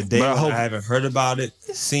 hasn't been a day I haven't heard about it,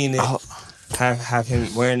 seen it, have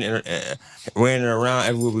him wearing it around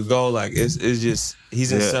everywhere we go. Like it's just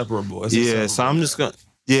he's inseparable. It's inseparable. So I'm just gonna.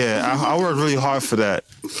 Yeah, I worked really hard for that.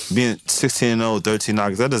 Being 16-0, 13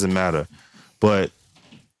 knockouts, that doesn't matter. But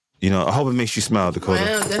you know, I hope it makes you smile, Dakota.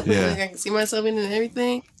 Wow, definitely. Yeah. Like I can see myself in it and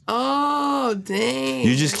everything. Oh, dang.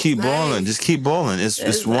 You just keep balling. Just keep balling.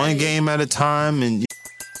 It's one game at a time, and.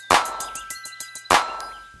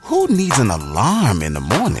 Who needs an alarm in the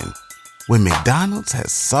morning when McDonald's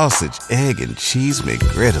has sausage, egg, and cheese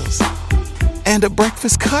McGriddles and a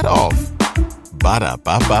breakfast cutoff?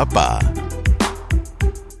 Ba-da-ba-ba-ba.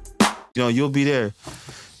 You know, you'll be there.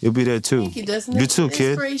 You'll be there too. Thank you, Dustin. You too,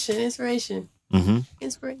 kid. Inspiration. Mm-hmm.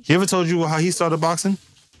 Inspiration. He ever told you how he started boxing?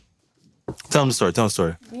 Tell him the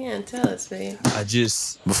story. Yeah, tell us, babe.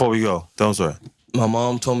 Before we go, tell him the story. My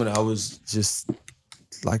mom told me that I was just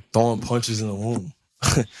like throwing punches in the womb.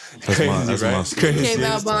 Crazy, right? Crazy.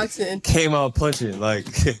 Came out punching, like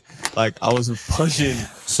I was punching.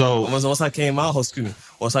 So once I came out, I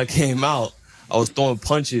was throwing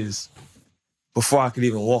punches before I could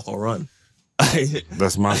even walk or run.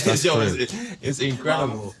 That's crazy. It's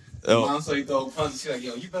incredible. Mom saw you throw punches. She's like,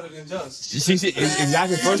 "Yo, you better than Just." She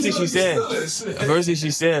exactly. First thing she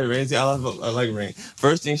said, Rain. I like Rain.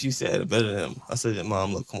 First thing she said, better than him. I said,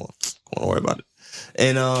 "Mom, look, come on, don't worry about it."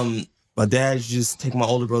 And my dad used to just take my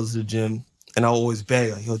older brothers to the gym, and I would always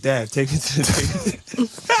beg, like, "Yo, Dad, take me to the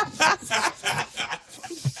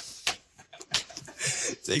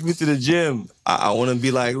take me to the gym. I want to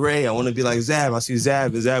be like Ray. I want to be like Zab. I see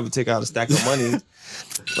Zab, and Zab would take out a stack of money.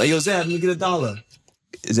 Like, yo, Zab, let me get $1.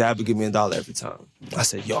 Zab would give me $1 every time. I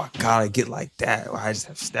said, yo, I gotta get like that. Or I just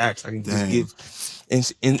have stacks. I can just give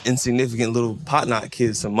insignificant little pot knot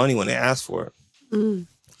kids some money when they ask for it. Mm.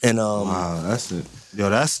 And wow, that's it. Yo,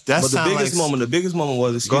 that's. But the biggest moment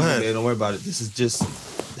was. Go ahead. Man, don't worry about it. This is just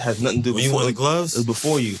has nothing to do. When you won the gloves? It was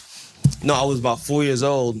before you. No, I was about 4 years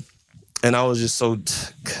old, and I was just so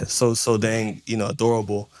dang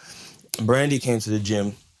adorable. Brandy came to the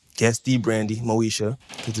gym. Guess the Brandy, Moesha,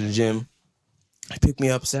 came to the gym. He picked me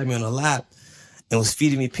up, sat me on her lap, and was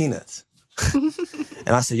feeding me peanuts. And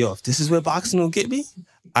I said, yo, if this is where boxing will get me,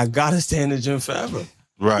 I gotta stay in the gym forever.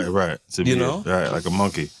 Right. Right, like a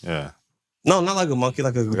monkey. Yeah. No, not like a monkey,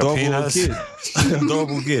 like a adorable kid.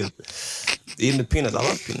 Adorable kid. Eating the peanuts. I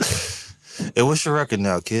love peanuts. Hey, what's your record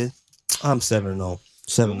now, kid? I'm 7-0.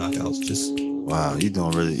 7 knockouts. Just wow, you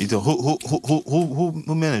doing really? You doing?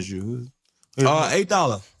 Who managed you?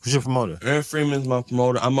 $8. Who's your promoter? Aaron Freeman's my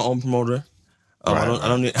promoter. I'm my own promoter. I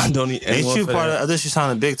don't need anyone. Ain't you part of? I thought you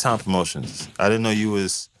signed Big Time Promotions. I didn't know you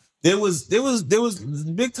was. There was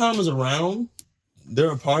Big Time was around.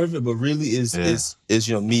 They're a part of it, but really is me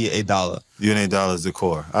 $8. You and $8 is the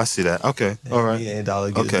core. I see that. Okay, all right. Me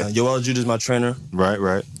 $8. Okay. Yoel Judah is my trainer.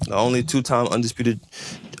 Right. The only 2-time undisputed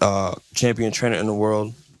champion trainer in the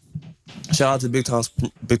world. Shout out to Big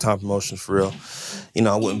Time Promotions for real.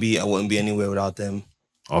 I wouldn't be anywhere without them.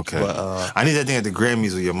 Okay. But, I need that thing at the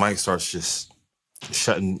Grammys where your mic starts just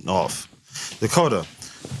shutting off. Dakota,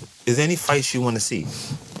 is there any fights you want to see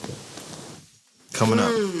coming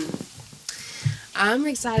up? I'm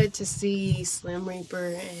excited to see Slim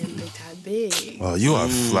Reaper and Big Time Big. Well, you are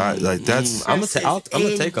fly. Like that's. I'm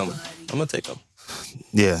gonna take them.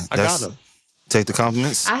 Yeah, I got them. Take the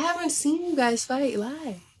compliments. I haven't seen you guys fight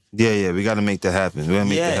live. Yeah. We got to make that happen. We got to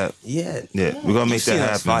make that happen. Yeah. We're gonna make that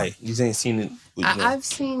happen. Fight. You ain't seen it. I've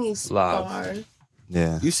seen you spar.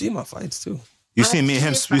 Yeah. You see my fights too. You seen me and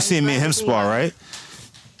him. You seen me and him spar, right?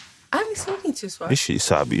 I haven't seen you two spar. She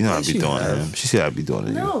sabi. You know I be doing it. She said I be doing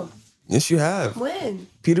it. No. Yes, you have. When?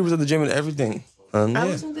 Peter was at the gym and everything. I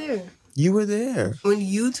wasn't there. You were there. When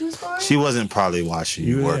you two sparred? She wasn't probably watching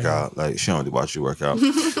you work out. Like, she only watched you work out.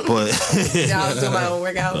 But Yeah, I was doing my own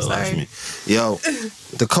workout. Sorry. Yo,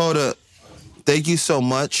 Dakota, thank you so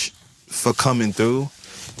much for coming through.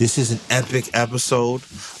 This is an epic episode.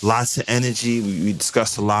 Lots of energy. We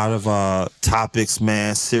discussed a lot of topics,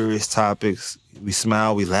 man. Serious topics. We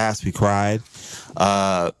smiled, we laughed, we cried.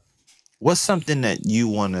 What's something that you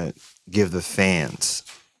want to give the fans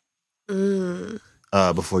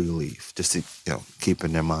before you leave? Just to keep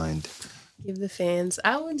in their mind. Give the fans.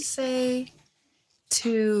 I would say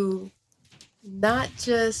to not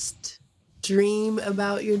just dream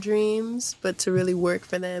about your dreams, but to really work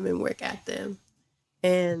for them and work at them.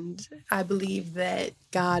 And I believe that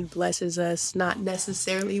God blesses us not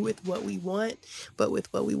necessarily with what we want, but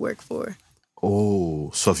with what we work for.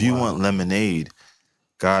 Oh, so if you want lemonade,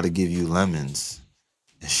 God will give you lemons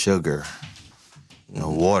and sugar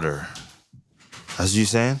and water. That's what you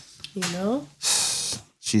saying? You know?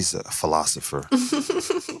 She's a philosopher.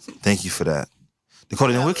 Thank you for that.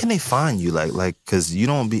 Dakota, then where can they find you? Like, because you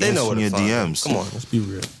don't be answering your DMs. Come on, let's be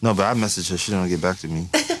real. No, but I messaged her. She don't get back to me.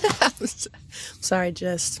 Sorry,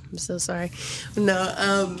 Jess. I'm so sorry.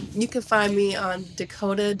 No, you can find me on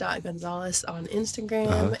Dakota.Gonzalez on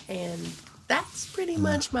Instagram, and that's pretty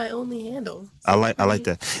much my only handle. I like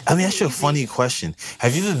that. I mean, that's a funny question.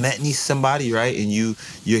 Have you ever met somebody, right? And you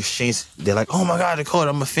exchange, they're like, oh my God, Dakota,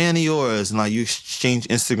 I'm a fan of yours. And like you exchange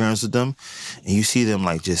Instagrams with them and you see them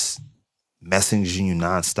like just messaging you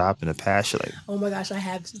nonstop in the past. You're like, oh my gosh,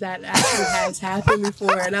 that actually has happened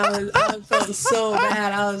before. And I felt so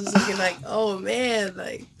bad. I was just looking like, oh man,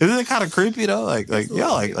 like. Isn't it kind of creepy though? Like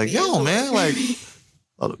yo, man, like.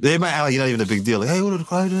 They might act like you're not even a big deal. Like, hey, what are the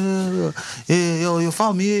quiet? Yeah, yo,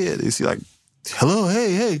 follow me. Yeah. They see like, hello,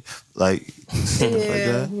 hey. Like, yeah.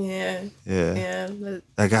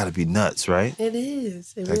 That gotta be nuts, right? It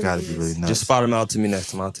is. It that really gotta is. be really nuts. Just spot them out to me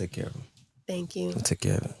next time. I'll take care of them. Thank you. I'll take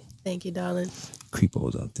care of it. Thank you, darling.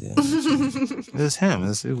 Creepos out there. It's him.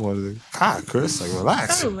 It's one of the God, Chris. Like,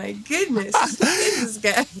 relax. Oh my goodness. This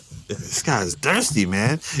guy. This guy's thirsty,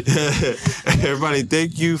 man. Everybody,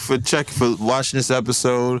 thank you for watching this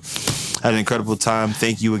episode. Had an incredible time.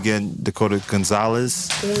 Thank you again, Dakota Gonzalez.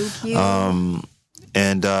 Thank you.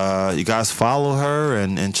 And you guys follow her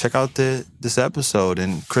and check out this episode.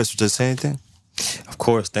 And Chris, just say anything? Of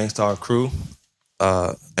course, thanks to our crew,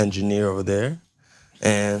 engineer over there,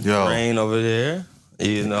 and Rain over there.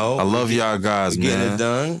 You know, I love y'all guys,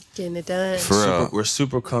 man. Getting it done. For real. We're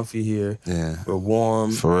super comfy here. Yeah. We're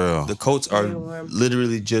warm. For real. The coats are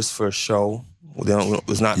literally just for a show.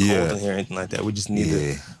 It's not cold in here or anything like that. We just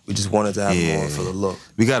we just wanted to have more for the look.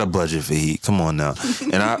 We got a budget for heat. Come on now.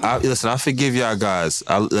 And I listen, I forgive y'all guys.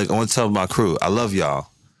 I want to tell my crew, I love y'all.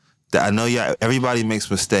 That I know everybody makes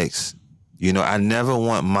mistakes. You know, I never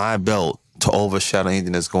want my belt to overshadow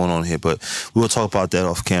anything that's going on here, but we'll talk about that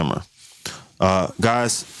off camera.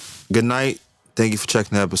 Guys, good night. Thank you for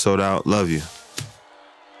checking the episode out. Love you.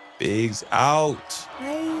 Biggs out.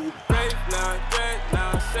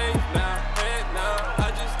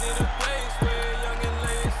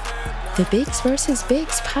 The Biggs vs.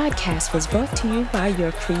 Biggs podcast was brought to you by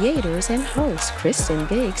your creators and hosts, Kristen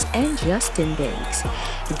Biggs and Justin Biggs.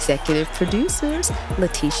 Executive producers,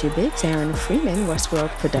 Letitia Biggs, Aaron Freeman, Westworld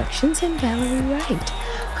Productions, and Valerie Wright.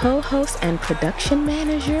 Co-host and production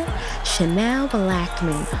manager, Chanel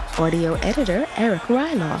Blackman. Audio editor, Eric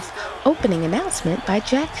Ryloff. Opening announcement by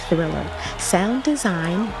Jack Thriller. Sound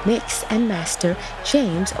design, mix, and master,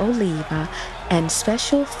 James Oliva. And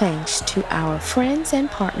special thanks to our friends and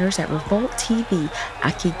partners at Revolt TV,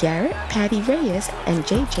 Aki Garrett, Patty Reyes, and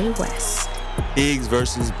JJ West. Biggs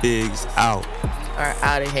versus Biggs out. Or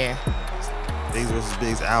out of here. Biggs versus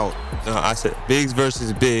Biggs out. No, I said Biggs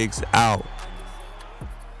versus Biggs out.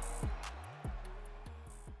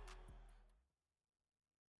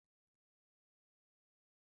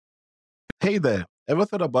 Hey there, ever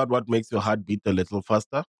thought about what makes your heart beat a little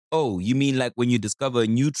faster? Oh, you mean like when you discover a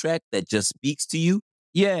new track that just speaks to you?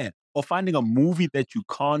 Yeah, or finding a movie that you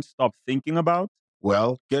can't stop thinking about?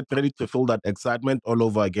 Well, get ready to feel that excitement all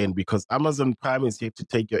over again because Amazon Prime is here to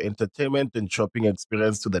take your entertainment and shopping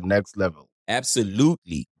experience to the next level.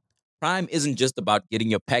 Absolutely. Prime isn't just about getting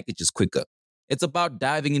your packages quicker. It's about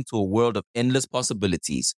diving into a world of endless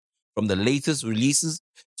possibilities, from the latest releases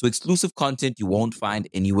to exclusive content you won't find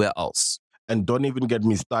anywhere else. And don't even get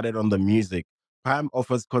me started on the music. Prime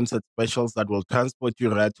offers concert specials that will transport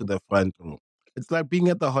you right to the front row. It's like being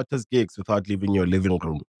at the hottest gigs without leaving your living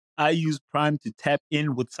room. I use Prime to tap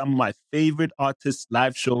in with some of my favorite artists'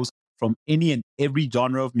 live shows from any and every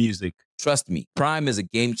genre of music. Trust me, Prime is a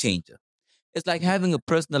game changer. It's like having a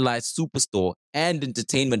personalized superstore and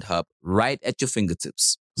entertainment hub right at your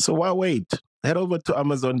fingertips. So why wait? Head over to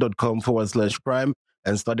amazon.com/Prime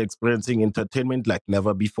and start experiencing entertainment like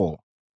never before.